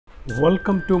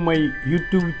Welcome to my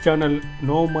YouTube channel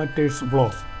No Matters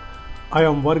Vlog. I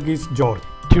am Varghese George.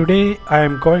 Today I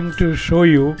am going to show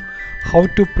you how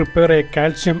to prepare a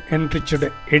calcium enriched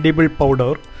edible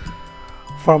powder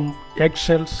from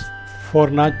eggshells for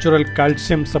natural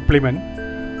calcium supplement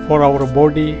for our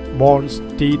body, bones,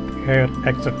 teeth, hair,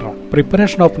 etc.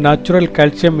 Preparation of natural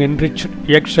calcium enriched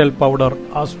eggshell powder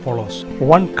as follows.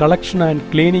 1 collection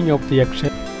and cleaning of the eggshell.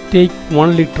 Take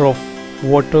 1 liter of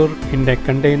water in a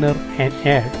container and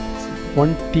add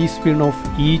 1 teaspoon of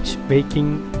each baking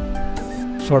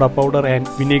soda powder and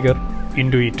vinegar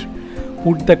into it.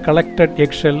 Put the collected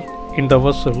eggshell in the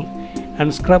vessel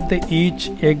and scrub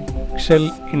each eggshell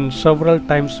in several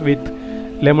times with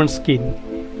lemon skin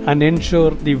and ensure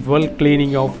the well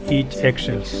cleaning of each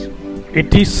eggshells.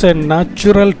 It is a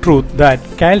natural truth that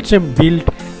calcium builds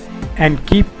and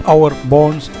keep our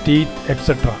bones, teeth,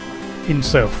 etc. in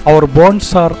shape. Our bones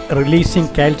are releasing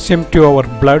calcium to our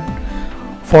blood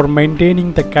for maintaining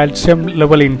the calcium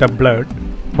level in the blood,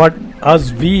 but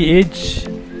as we age,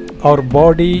 our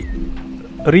body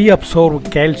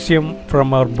reabsorbs calcium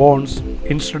from our bones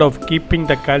instead of keeping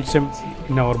the calcium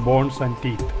in our bones and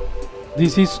teeth.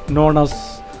 This is known as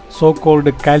so-called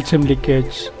calcium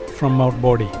leakage from our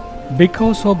body.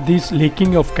 Because of this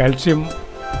leaking of calcium,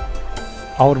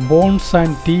 our bones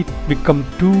and teeth become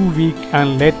too weak,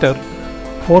 and later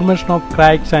formation of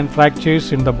cracks and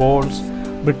fractures in the bones,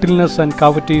 brittleness and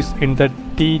cavities in the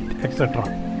teeth, etc.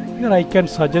 Here I can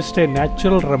suggest a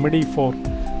natural remedy for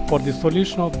the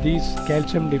solution of this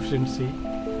calcium deficiency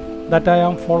that I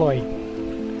am following.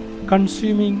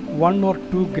 Consuming 1 or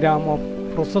 2 gram of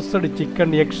processed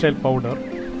chicken eggshell powder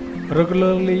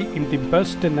regularly in the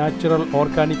best natural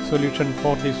organic solution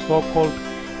for the so-called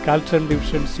calcium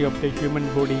deficiency of the human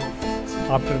body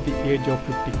after the age of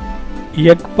 50.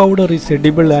 Egg powder is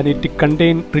edible and it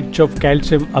contains rich of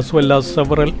calcium as well as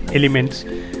several elements.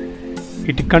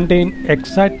 It contains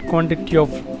exact quantity of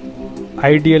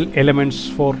ideal elements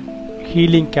for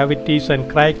healing cavities and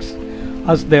cracks,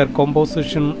 as their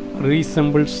composition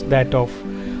resembles that of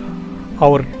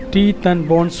our teeth and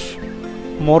bones.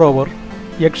 Moreover,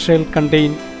 eggshell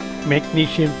contain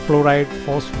magnesium, fluoride,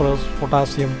 phosphorus,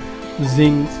 potassium,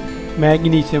 zinc,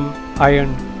 magnesium,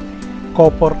 iron,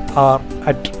 copper are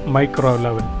at micro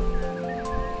level.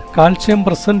 Calcium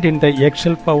present in the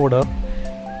eggshell powder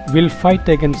will fight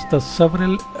against the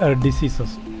several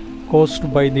diseases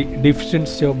caused by the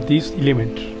deficiency of these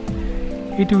elements.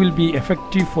 It will be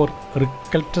effective for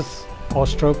rickets,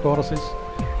 osteoporosis,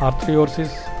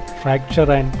 arthritis,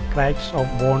 fracture and cracks of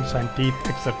bones and teeth,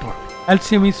 etc.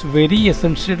 Calcium is very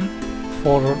essential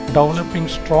for developing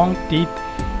strong teeth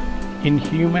in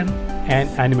human and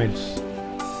animals.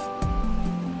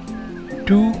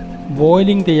 2.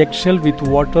 Boiling the eggshell with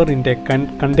water in a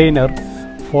container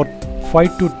for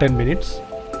 5 to 10 minutes.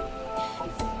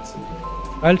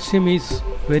 Calcium is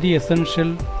very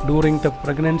essential during the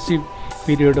pregnancy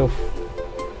period of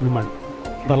women.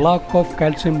 The lack of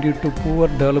calcium due to poor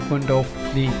development of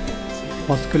the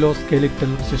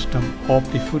musculoskeletal system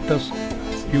of the fetus,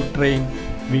 uterine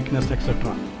weakness,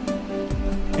 etc.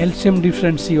 Calcium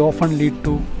deficiency often lead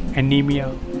to anemia,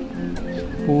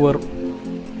 poor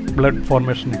blood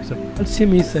formation, etc.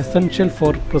 Calcium is essential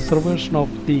for preservation of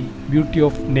the beauty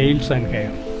of nails and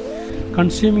hair.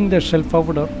 Consuming the shell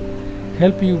powder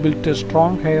help you build a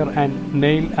strong hair and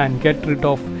nail and get rid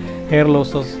of hair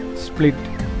losses, split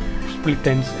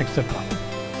ends, etc.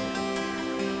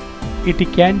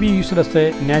 It can be used as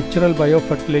a natural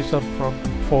biofertilizer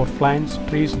for plants,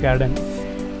 trees, garden,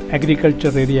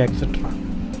 agriculture area, etc.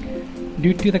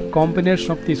 Due to the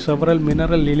combination of the several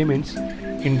mineral elements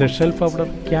in the shell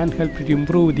powder can help to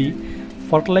improve the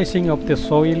fertilizing of the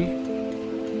soil.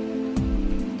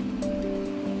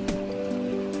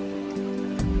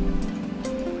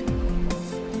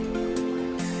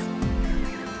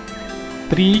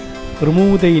 3.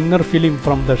 Remove the inner film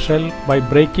from the shell by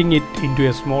breaking it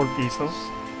into small pieces.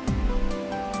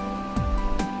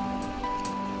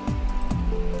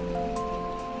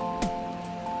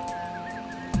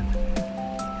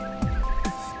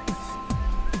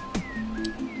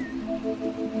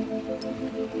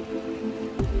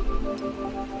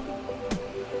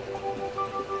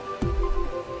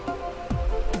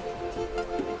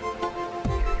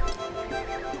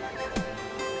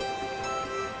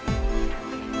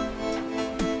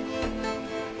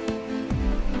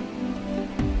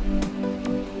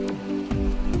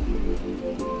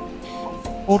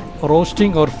 For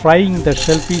roasting or frying the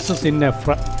shell pieces in a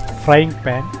frying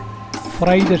pan,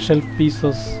 fry the shell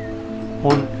pieces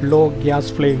on low gas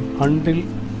flame until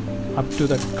up to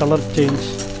the color change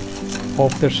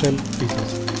of the shell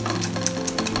pieces.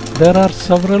 There are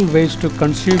several ways to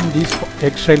consume this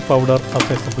eggshell powder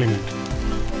as a supplement.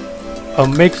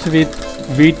 Mix with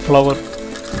wheat flour,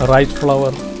 rice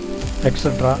flour,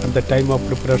 etc. at the time of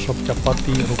preparation of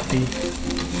chapati, roti,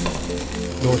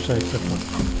 dosa, etc.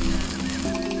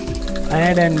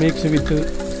 Add and mix with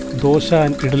dosa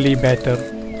and idli batter.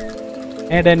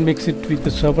 Add and mix it with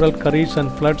several curries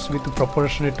and floods with a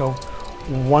proportionate of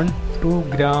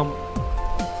 1-2 gram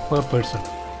per person.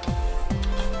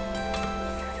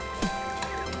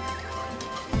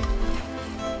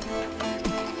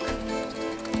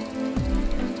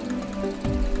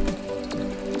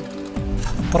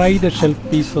 Fry the shell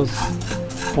pieces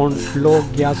on low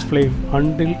gas flame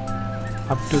until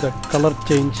up to the color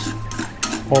change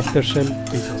of the shell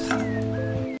pieces.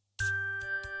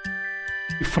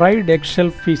 The fried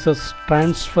eggshell pieces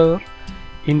transfer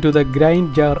into the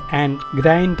grind jar and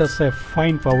grind as a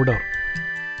fine powder.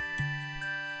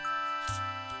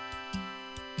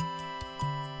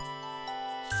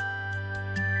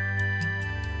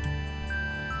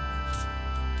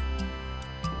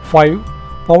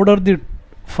 Powder the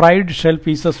fried shell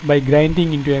pieces by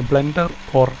grinding into a blender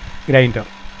or grinder.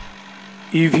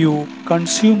 If you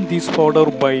consume this powder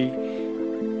by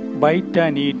bite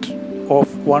and eat of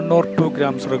 1 or 2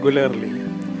 grams regularly,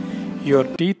 your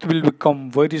teeth will become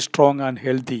very strong and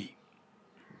healthy.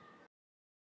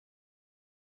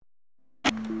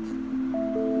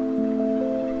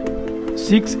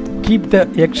 6. Keep the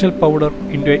eggshell powder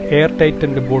into an airtight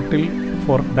bottle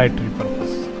for dietary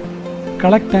purpose.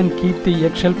 Collect and keep the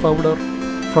eggshell powder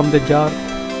from the jar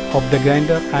of the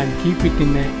grinder and keep it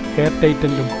in an airtight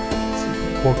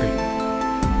bottle.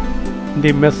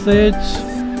 The message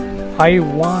I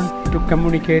want to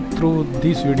communicate through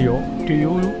this video to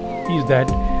you is that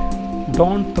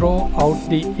don't throw out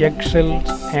the eggshells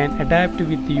and adapt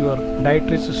with your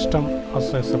dietary system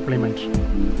as a supplement.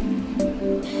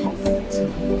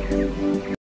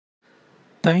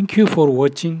 Thank you for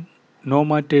watching No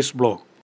Matters blog.